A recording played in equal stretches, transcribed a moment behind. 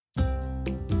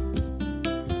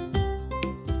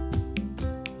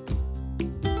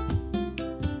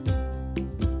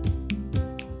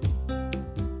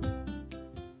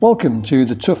Welcome to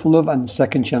the Tough Love and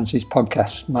Second Chances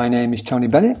podcast. My name is Tony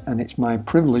Bennett and it's my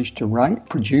privilege to write,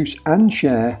 produce and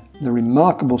share the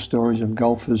remarkable stories of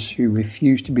golfers who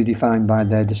refuse to be defined by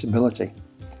their disability.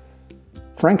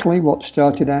 Frankly, what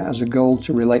started out as a goal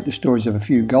to relate the stories of a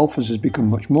few golfers has become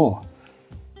much more.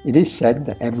 It is said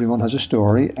that everyone has a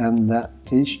story, and that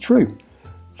is true.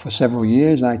 For several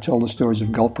years I told the stories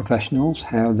of golf professionals,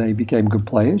 how they became good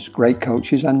players, great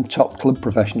coaches and top club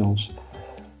professionals.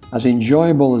 As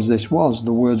enjoyable as this was,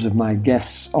 the words of my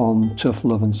guests on Tough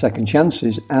Love and Second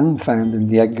Chances and found in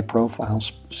the Edgar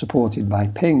profiles supported by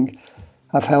Ping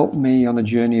have helped me on a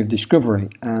journey of discovery,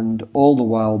 and all the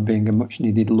while being a much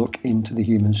needed look into the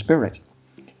human spirit.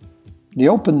 The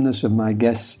openness of my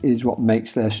guests is what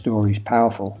makes their stories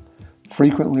powerful,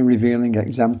 frequently revealing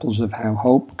examples of how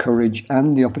hope, courage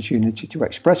and the opportunity to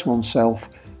express oneself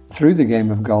through the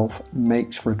game of golf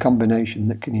makes for a combination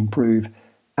that can improve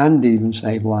and even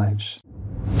save lives.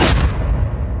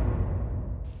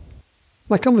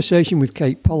 My conversation with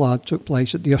Kate Pollard took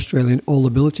place at the Australian All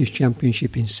Abilities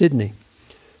Championship in Sydney.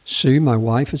 Sue, my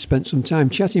wife, had spent some time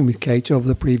chatting with Kate over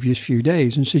the previous few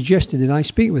days and suggested that I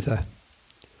speak with her.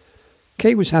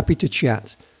 Kate was happy to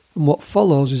chat, and what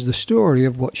follows is the story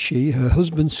of what she, her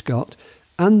husband Scott,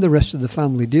 and the rest of the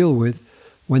family deal with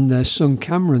when their son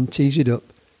Cameron tees it up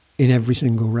in every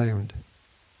single round.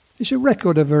 It's a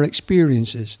record of her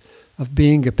experiences of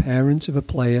being a parent of a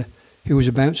player who was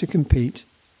about to compete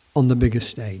on the biggest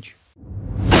stage.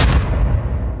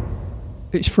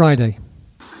 It's Friday,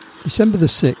 December the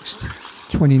 6th,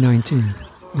 2019.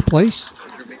 The place?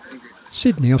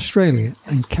 Sydney, Australia,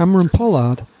 and Cameron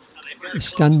Pollard is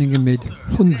standing amid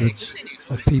hundreds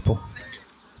of people.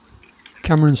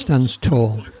 Cameron stands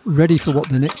tall, ready for what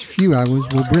the next few hours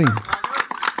will bring.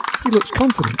 He looks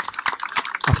confident.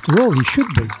 After all, he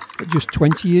should be. At just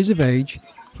 20 years of age,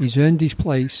 he's earned his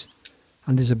place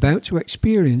and is about to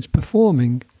experience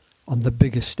performing on the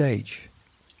biggest stage.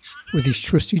 With his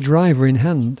trusty driver in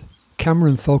hand,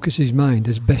 Cameron focuses his mind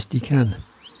as best he can,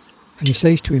 and he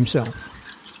says to himself,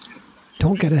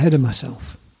 "Don't get ahead of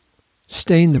myself.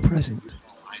 Stay in the present.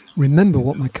 Remember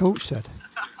what my coach said."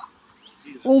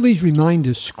 All these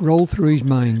reminders scroll through his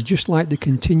mind just like the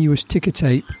continuous ticker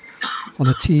tape on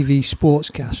a TV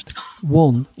sportscast,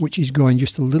 one which is going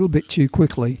just a little bit too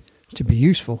quickly to be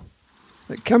useful.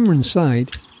 At Cameron's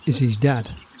side is his dad.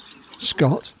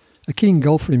 Scott, a keen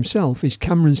golfer himself, is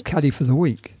Cameron's caddy for the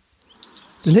week.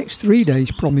 The next 3 days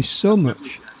promise so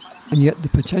much, and yet the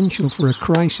potential for a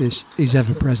crisis is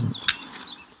ever present.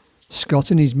 Scott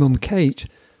and his mum Kate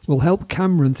will help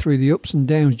Cameron through the ups and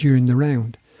downs during the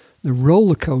round, the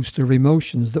roller coaster of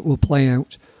emotions that will play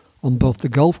out on both the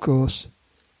golf course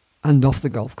and off the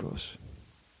golf course.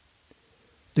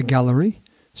 The gallery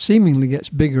seemingly gets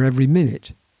bigger every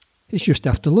minute. It's just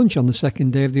after lunch on the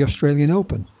second day of the Australian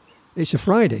Open. It's a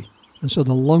Friday, and so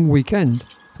the long weekend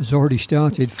has already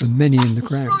started for many in the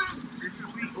crowd.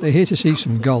 They're here to see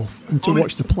some golf and to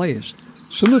watch the players,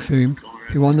 some of whom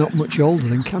who are not much older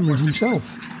than Cameron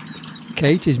himself.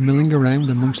 Kate is milling around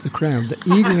amongst the crowd that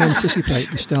eagerly anticipate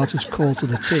the starter's call to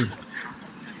the tee.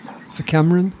 For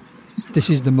Cameron, this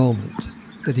is the moment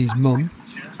that his mum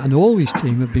and all his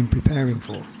team have been preparing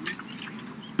for.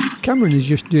 Cameron is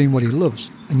just doing what he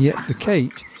loves, and yet for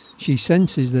Kate, she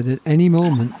senses that at any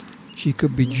moment she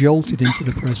could be jolted into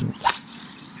the present.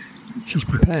 She's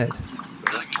prepared.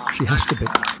 She has to be.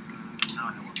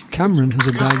 Cameron has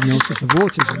a diagnosis of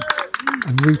autism,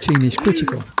 and routine is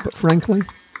critical, but frankly,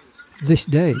 this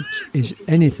day is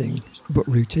anything but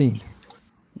routine.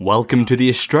 Welcome to the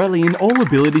Australian All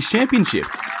Abilities Championship.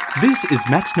 This is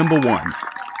match number 1.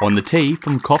 On the tee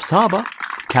from Coffs Harbour,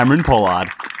 Cameron Pollard.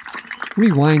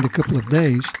 Rewind a couple of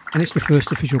days, and it's the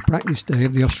first official practice day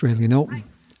of the Australian Open.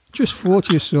 Just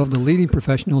 40 or so of the leading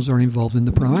professionals are involved in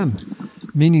the Pro-Am,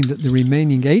 meaning that the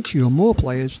remaining 80 or more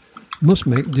players must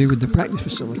make do with the practice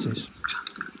facilities.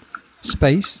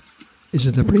 Space is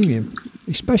at a premium,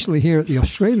 especially here at the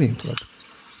Australian Club.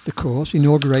 The course,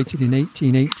 inaugurated in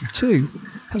 1882,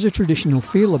 has a traditional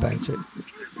feel about it.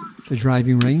 The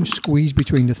driving range, squeezed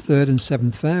between the 3rd and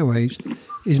 7th fairways,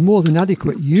 is more than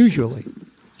adequate usually,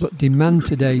 but demand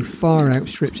today far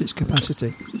outstrips its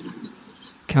capacity.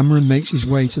 Cameron makes his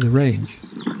way to the range,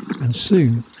 and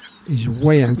soon is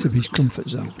way out of his comfort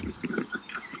zone.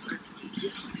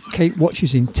 Kate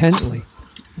watches intently,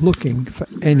 looking for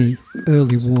any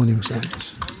early warning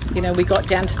signs. You know, we got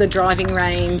down to the driving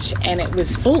range and it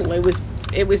was full. It was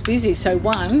it was busy. So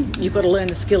one, you've got to learn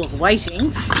the skill of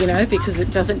waiting, because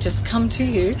it doesn't just come to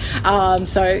you.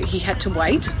 So he had to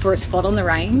wait for a spot on the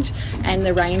range, and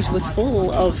the range was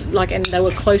full of and they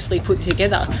were closely put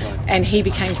together. And he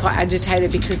became quite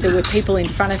agitated because there were people in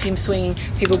front of him swinging,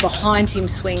 people behind him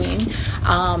swinging.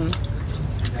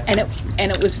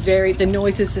 And it was the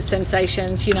noises, the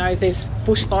sensations, there's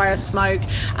bushfire smoke,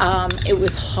 it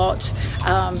was hot,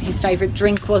 his favourite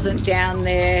drink wasn't down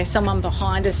there, someone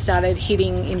behind us started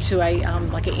hitting into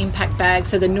an impact bag,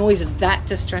 so the noise of that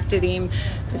distracted him,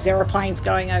 there's aeroplanes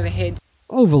going overhead.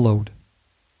 Overload.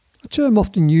 A term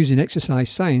often used in exercise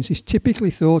science is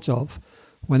typically thought of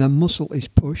when a muscle is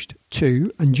pushed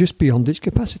to and just beyond its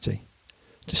capacity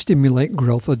to stimulate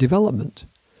growth or development.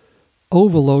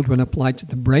 Overload, when applied to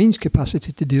the brain's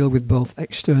capacity to deal with both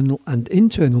external and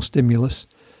internal stimulus,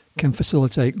 can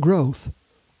facilitate growth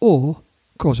or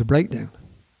cause a breakdown.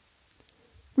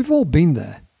 We've all been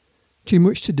there. Too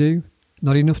much to do,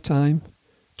 not enough time,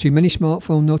 too many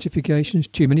smartphone notifications,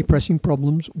 too many pressing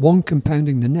problems, one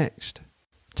compounding the next.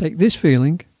 Take this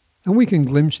feeling, and we can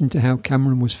glimpse into how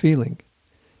Cameron was feeling.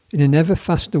 In an ever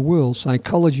faster world,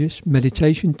 psychologists,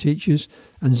 meditation teachers,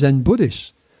 and Zen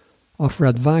Buddhists offer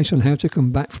advice on how to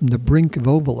come back from the brink of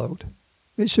overload.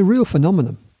 It's a real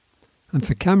phenomenon, and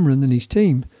for Cameron and his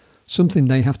team, something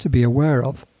they have to be aware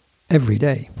of every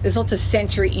day. There's lots of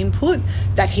sensory input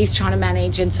that he's trying to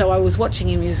manage, and so I was watching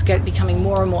him, he was becoming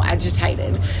more and more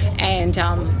agitated, and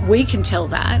we can tell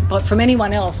that, but from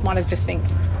anyone else might have just think,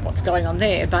 what's going on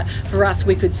there? But for us,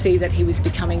 we could see that he was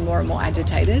becoming more and more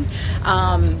agitated.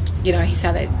 He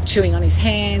started chewing on his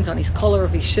hands, on his collar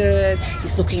of his shirt,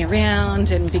 he's looking around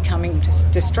and becoming just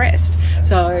distressed.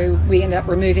 So we ended up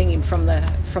removing him from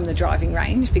the driving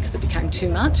range because it became too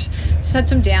much. Just had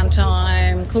some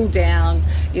downtime, cooled down,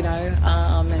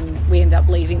 and we ended up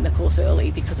leaving the course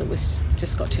early because it was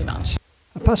just got too much.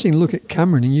 A passing look at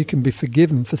Cameron and you can be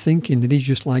forgiven for thinking that he's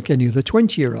just like any other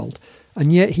 20-year-old,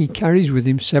 and yet he carries with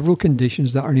him several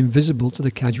conditions that are invisible to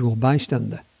the casual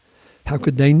bystander. How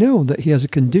could they know that he has a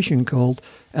condition called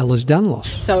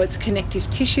Ehlers-Danlos? So it's a connective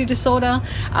tissue disorder.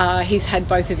 He's had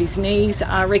both of his knees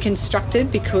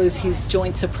reconstructed because his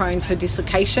joints are prone for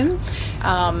dislocation.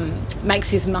 Makes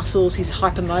his muscles, he's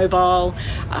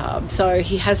hypermobile. So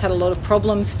he has had a lot of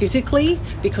problems physically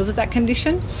because of that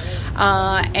condition.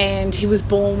 And he was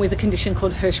born with a condition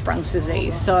called Hirschsprung's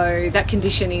disease. So that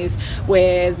condition is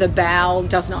where the bowel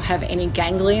does not have any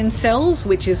ganglion cells,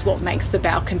 which is what makes the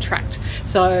bowel contract.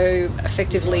 So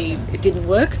effectively it didn't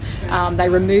work. They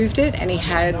removed it, and he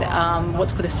had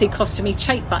what's called a cecostomy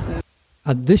chape button.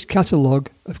 Add this catalogue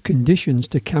of conditions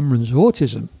to Cameron's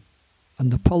autism,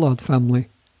 and the Pollard family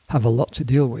have a lot to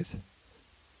deal with.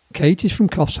 Kate is from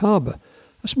Coffs Harbour,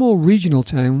 a small regional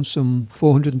town some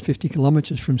 450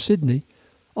 kilometres from Sydney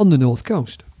on the north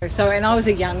coast. And I was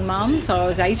a young mum, so I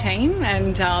was 18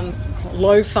 and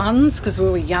low funds because we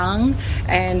were young,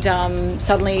 and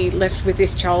suddenly left with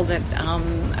this child that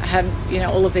had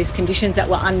all of these conditions that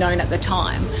were unknown at the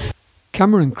time.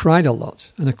 Cameron cried a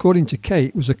lot and, according to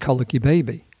Kate, was a colicky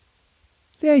baby.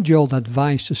 The age-old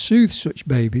advice to soothe such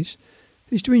babies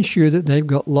is to ensure that they've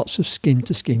got lots of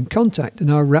skin-to-skin contact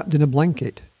and are wrapped in a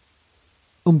blanket.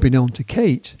 Unbeknown to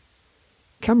Kate,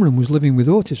 Cameron was living with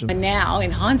autism. And now,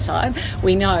 in hindsight,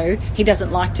 we know he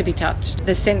doesn't like to be touched.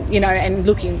 And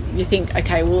looking, you think,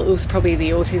 okay, well, it was probably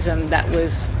the autism that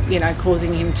was,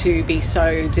 causing him to be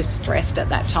so distressed at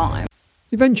that time.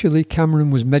 Eventually, Cameron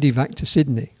was medevaced to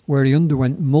Sydney, where he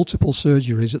underwent multiple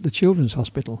surgeries at the Children's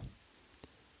Hospital.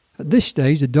 At this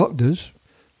stage, the doctors,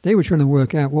 they were trying to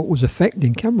work out what was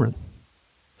affecting Cameron.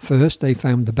 First, they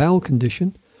found the bowel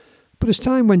condition, but as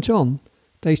time went on,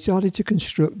 they started to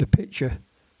construct a picture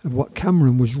of what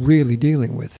Cameron was really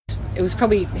dealing with. It was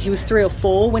he was 3 or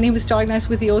 4 when he was diagnosed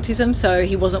with the autism, so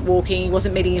he wasn't walking, he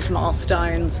wasn't meeting his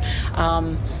milestones.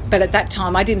 But at that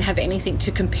time, I didn't have anything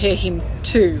to compare him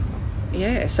to.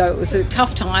 Yeah, so it was a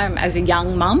tough time as a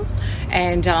young mum,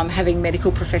 and having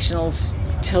medical professionals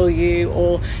tell you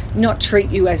or not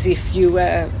treat you as if you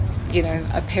were,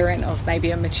 a parent of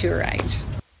maybe a mature age.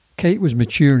 Kate was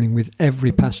maturing with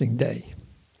every passing day.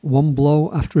 One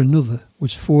blow after another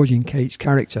was forging Kate's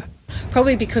character.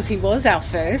 Probably because he was our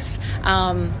first.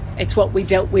 It's what we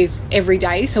dealt with every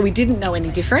day, so we didn't know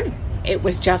any different. It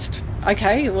was just,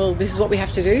 okay, well, this is what we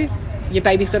have to do. Your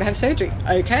baby's got to have surgery.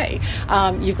 Okay.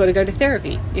 You've got to go to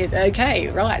therapy. Okay,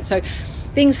 right. So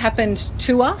things happened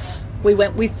to us. We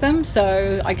went with them.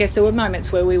 So I guess there were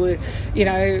moments where we were,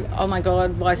 oh my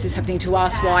God, why is this happening to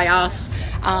us? Why us?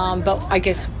 But I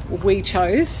guess we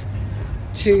chose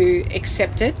to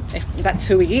accept it, if that's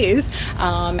who he is,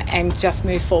 and just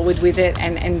move forward with it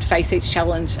and face each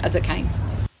challenge as it came.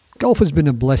 Golf has been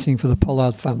a blessing for the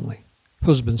Pollard family.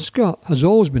 Husband Scott has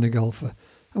always been a golfer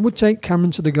and would take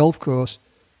Cameron to the golf course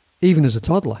even as a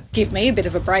toddler. Give me a bit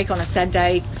of a break on a sad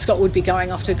day. Scott would be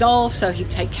going off to golf, so he'd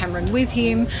take Cameron with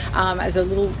him. As a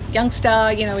little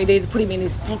youngster, you know, he'd either put him in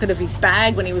his pocket of his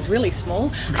bag when he was really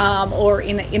small, or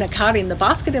in a cart in the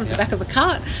basket at the back of the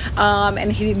cart,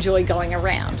 and he'd enjoy going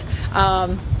around.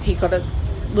 He got a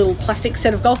little plastic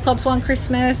set of golf clubs one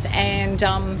Christmas, and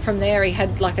from there he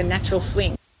had like a natural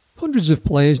swing. Hundreds of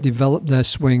players develop their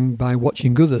swing by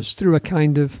watching others through a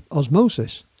kind of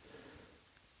osmosis.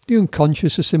 The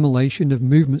unconscious assimilation of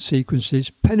movement sequences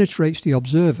penetrates the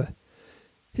observer.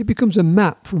 It becomes a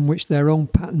map from which their own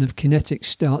pattern of kinetics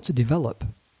start to develop.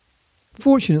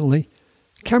 Fortunately,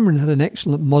 Cameron had an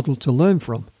excellent model to learn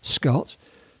from. Scott,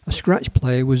 a scratch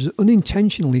player, was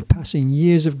unintentionally passing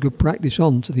years of good practice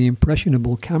on to the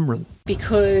impressionable Cameron.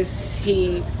 Because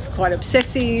he's quite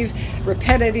obsessive,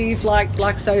 repetitive,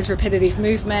 likes those repetitive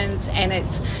movements, and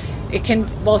it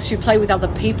can, whilst you play with other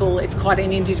people, it's quite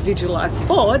an individualised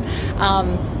sport,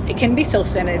 it can be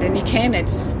self-centred, and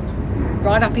it's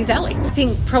right up his alley. I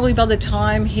think probably by the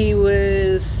time he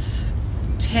was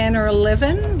 10 or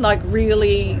 11,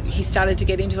 really he started to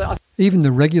get into it. Even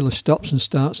the regular stops and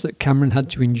starts that Cameron had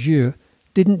to endure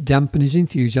didn't dampen his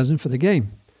enthusiasm for the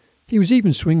game. He was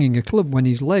even swinging a club when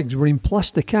his legs were in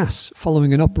plaster casts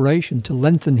following an operation to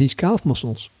lengthen his calf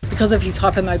muscles. Because of his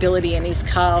hypermobility in his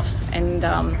calves, and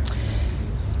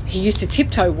he used to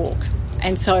tiptoe walk,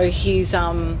 and so his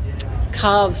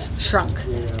calves shrunk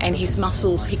and his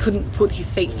muscles, he couldn't put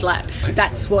his feet flat.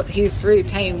 That's what his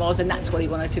routine was, and that's what he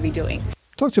wanted to be doing.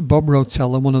 Dr. Bob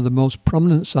Rotella, one of the most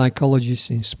prominent psychologists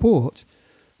in sport,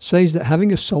 says that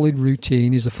having a solid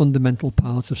routine is a fundamental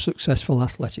part of successful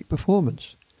athletic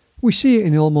performance. We see it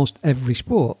in almost every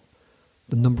sport.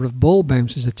 The number of ball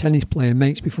bounces a tennis player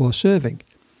makes before serving,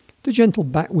 the gentle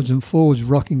backwards and forwards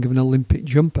rocking of an Olympic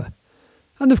jumper,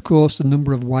 and of course the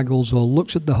number of waggles or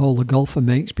looks at the hole a golfer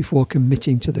makes before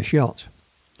committing to the shot.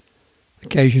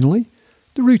 Occasionally,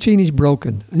 the routine is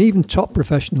broken, and even top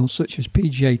professionals such as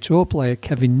PGA Tour player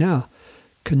Kevin Na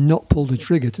cannot pull the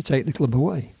trigger to take the club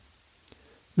away.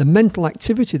 The mental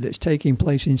activity that's taking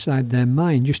place inside their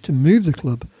mind just to move the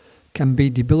club can be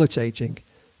debilitating,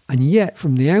 and yet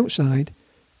from the outside,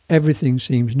 everything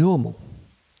seems normal.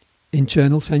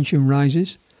 Internal tension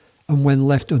rises, and when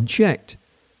left unchecked,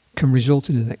 can result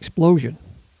in an explosion.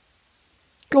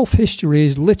 Golf history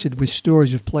is littered with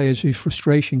stories of players whose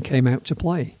frustration came out to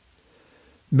play.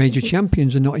 Major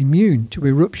champions are not immune to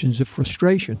eruptions of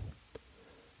frustration.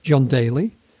 John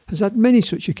Daly has had many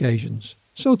such occasions,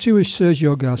 so too has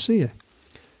Sergio Garcia.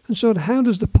 And so how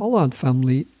does the Pollard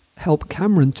family help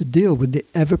Cameron to deal with the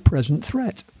ever-present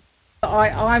threat?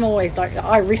 I'm always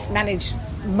I risk manage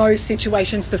most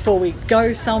situations before we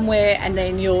go somewhere, and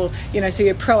then so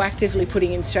you're proactively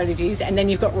putting in strategies, and then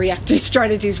you've got reactive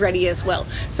strategies ready as well.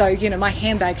 So, my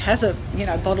handbag has a,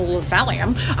 bottle of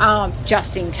Valium,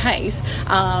 just in case.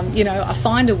 I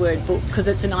find a word book because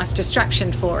it's a nice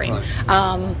distraction for him.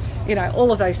 Right.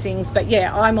 All of those things. But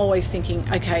yeah, I'm always thinking,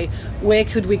 okay, where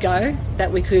could we go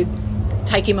that we could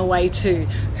take him away to,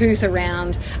 who's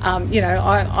around. I'm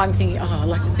thinking,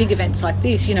 like big events like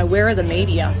this, where are the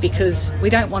media? Because we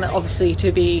don't want it obviously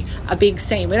to be a big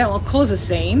scene. We don't want to cause a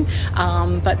scene,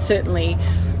 but certainly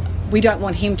we don't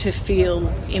want him to feel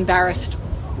embarrassed.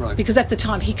 Right. Because at the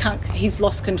time he's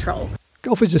lost control.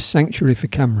 Golf is a sanctuary for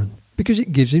Cameron because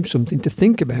it gives him something to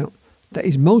think about that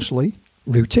is mostly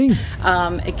routine.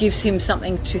 It gives him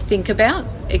something to think about.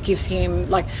 It gives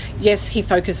him, yes, he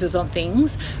focuses on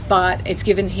things, but it's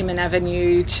given him an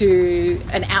avenue to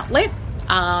an outlet.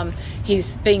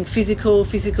 He's being physical,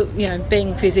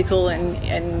 being physical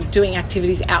and doing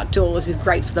activities outdoors is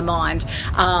great for the mind.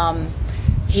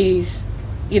 He's,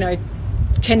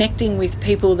 connecting with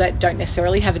people that don't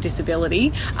necessarily have a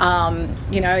disability.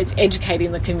 It's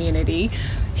educating the community.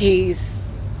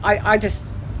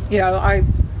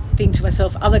 I think to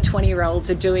myself, other 20-year-olds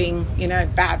are doing,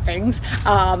 bad things.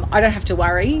 I don't have to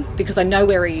worry because I know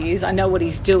where he is, I know what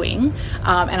he's doing,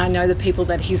 and I know the people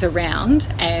that he's around,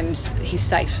 and he's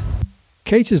safe.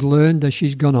 Kate has learned as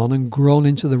she's gone on and grown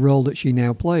into the role that she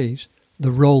now plays,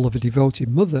 the role of a devoted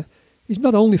mother, is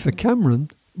not only for Cameron,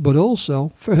 but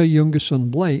also for her younger son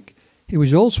Blake, who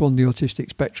is also on the autistic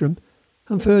spectrum,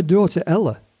 and for her daughter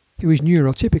Ella, who is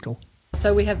neurotypical.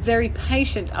 So we have very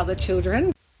patient other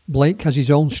children. Blake has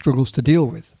his own struggles to deal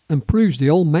with and proves the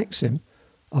old maxim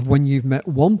of when you've met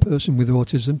one person with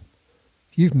autism,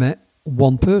 you've met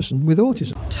one person with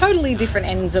autism. Totally different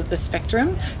ends of the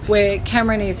spectrum. Where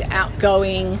Cameron is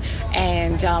outgoing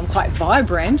and quite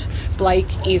vibrant,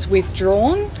 Blake is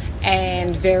withdrawn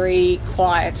and very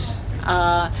quiet.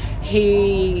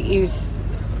 He is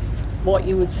what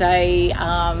you would say,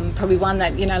 probably one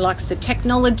that, likes the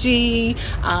technology.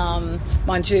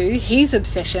 Mind you, his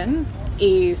obsession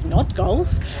is not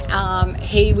golf.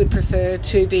 He would prefer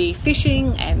to be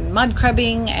fishing and mud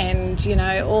crabbing and,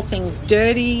 all things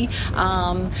dirty.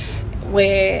 And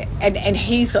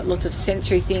he's got lots of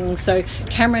sensory things. So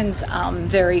Cameron's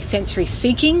very sensory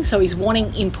seeking, so he's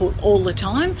wanting input all the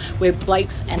time, where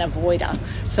Blake's an avoider.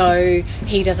 So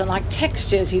he doesn't like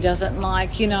textures, he doesn't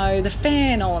like, the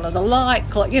fan on or the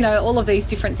light, all of these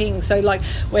different things. So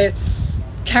where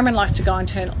Cameron likes to go and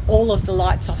turn all of the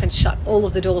lights off and shut all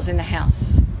of the doors in the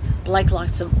house. Blake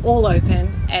likes them all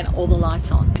open and all the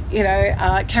lights on.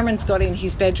 Cameron's got in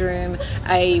his bedroom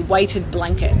a weighted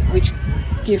blanket, which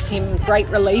gives him great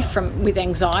relief with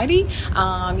anxiety.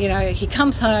 He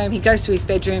comes home, he goes to his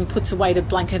bedroom, puts a weighted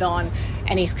blanket on,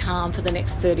 and he's calm for the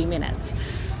next 30 minutes.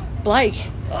 Blake,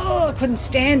 couldn't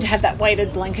stand to have that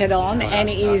weighted blanket on, and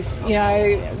is,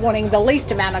 wanting the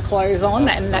least amount of clothes on,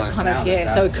 and that kind of,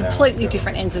 so completely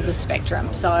different ends of the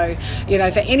spectrum. So,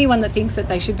 for anyone that thinks that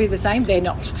they should be the same, they're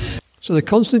not. So the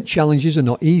constant challenges are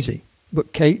not easy,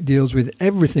 but Kate deals with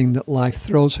everything that life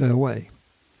throws her way.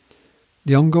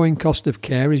 The ongoing cost of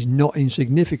care is not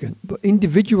insignificant, but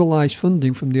individualised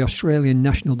funding from the Australian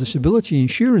National Disability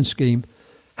Insurance Scheme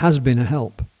has been a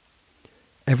help.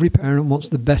 Every parent wants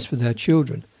the best for their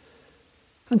children,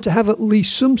 and to have at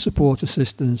least some support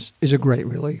assistance is a great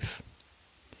relief.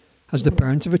 As the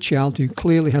parent of a child who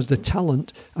clearly has the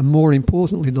talent and, more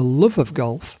importantly, the love of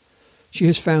golf, she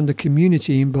has found a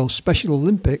community in both Special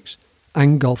Olympics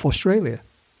and Golf Australia.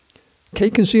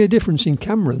 Kate can see a difference in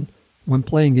Cameron when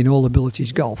playing in All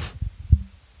Abilities Golf.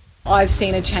 I've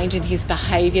seen a change in his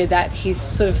behaviour, that he's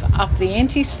sort of upped the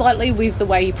ante slightly with the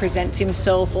way he presents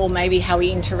himself, or maybe how he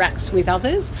interacts with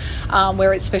others.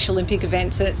 Where at Special Olympic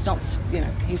events, and it's not,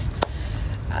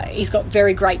 he's got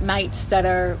very great mates that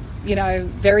are,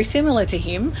 very similar to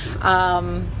him.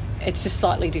 It's just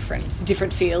slightly different. It's a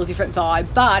different feel, a different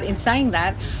vibe. But in saying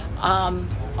that,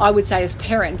 I would say as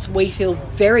parents, we feel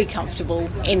very comfortable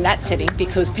in that setting,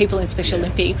 because people in Special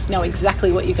Olympics know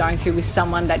exactly what you're going through with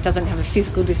someone that doesn't have a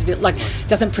physical disability,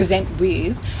 doesn't present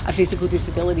with a physical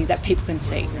disability that people can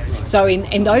see. So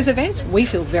in those events, we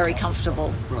feel very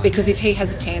comfortable, because if he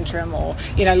has a tantrum or,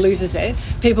 loses it,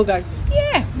 people go,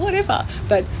 yeah, whatever.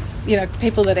 But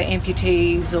people that are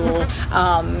amputees or,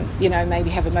 maybe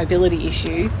have a mobility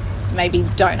issue, maybe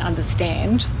don't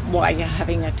understand why you're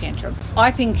having a tantrum. I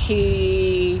think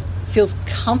he feels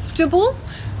comfortable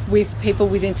with people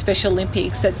within Special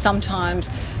Olympics, that sometimes,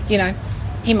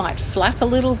 he might flap a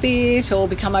little bit or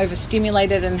become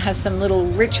overstimulated and has some little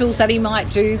rituals that he might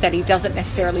do that he doesn't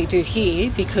necessarily do here,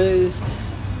 because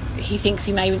he thinks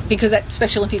because at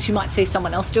Special Olympics you might see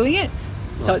someone else doing it,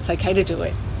 so it's okay to do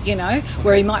it.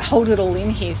 Where he might hold it all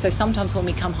in here. So sometimes when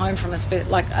we come home from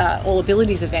All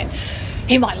Abilities event,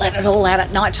 he might let it all out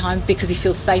at night time because he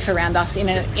feels safe around us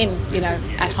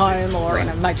at home or in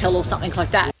a motel or something like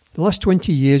that. The last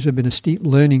 20 years have been a steep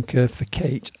learning curve for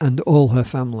Kate and all her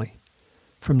family.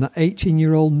 From the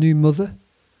 18-year-old new mother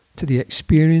to the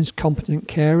experienced, competent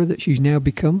carer that she's now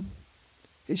become,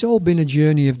 it's all been a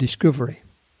journey of discovery.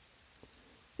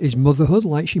 Is motherhood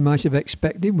like she might have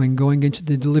expected when going into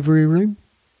the delivery room?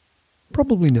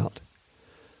 Probably not.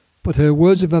 But her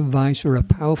words of advice are a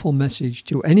powerful message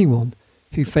to anyone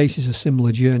who faces a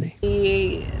similar journey.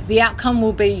 The outcome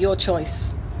will be your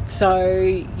choice. So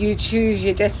you choose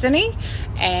your destiny,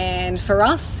 and for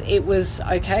us it was,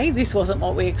 okay, this wasn't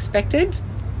what we expected.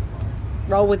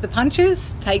 Roll with the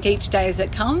punches, take each day as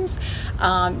it comes,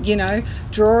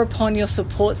 draw upon your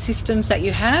support systems that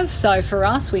you have. So for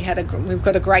us, we've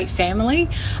got a great family,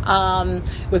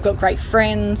 we've got great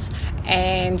friends,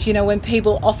 and, when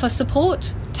people offer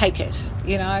support, take it,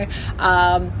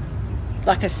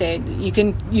 Like I said, you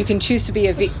can choose to be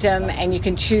a victim, and you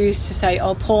can choose to say,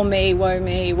 oh, poor me, woe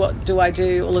me, what do I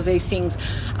do, all of these things.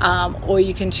 Or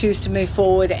you can choose to move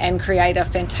forward and create a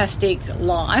fantastic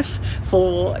life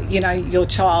for, your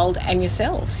child and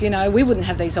yourselves. We wouldn't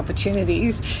have these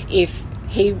opportunities if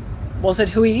he wasn't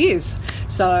who he is.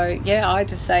 So, yeah, I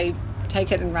just say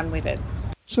take it and run with it.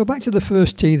 So back to the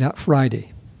first tee that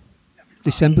Friday,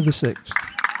 December the 6th,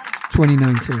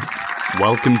 2019.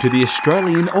 Welcome to the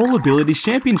Australian All Abilities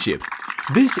Championship.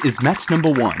 This is match number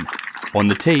 1. On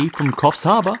the tee from Coffs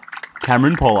Harbour,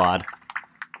 Cameron Pollard.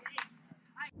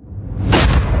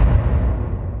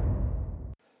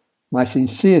 My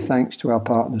sincere thanks to our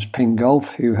partners Ping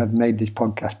Golf, who have made this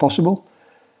podcast possible.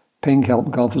 Ping help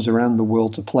golfers around the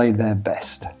world to play their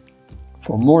best.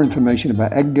 For more information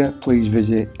about Edgar, please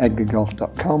visit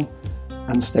edgargolf.com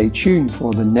and stay tuned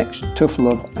for the next Tough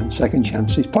Love and Second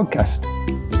Chances podcast.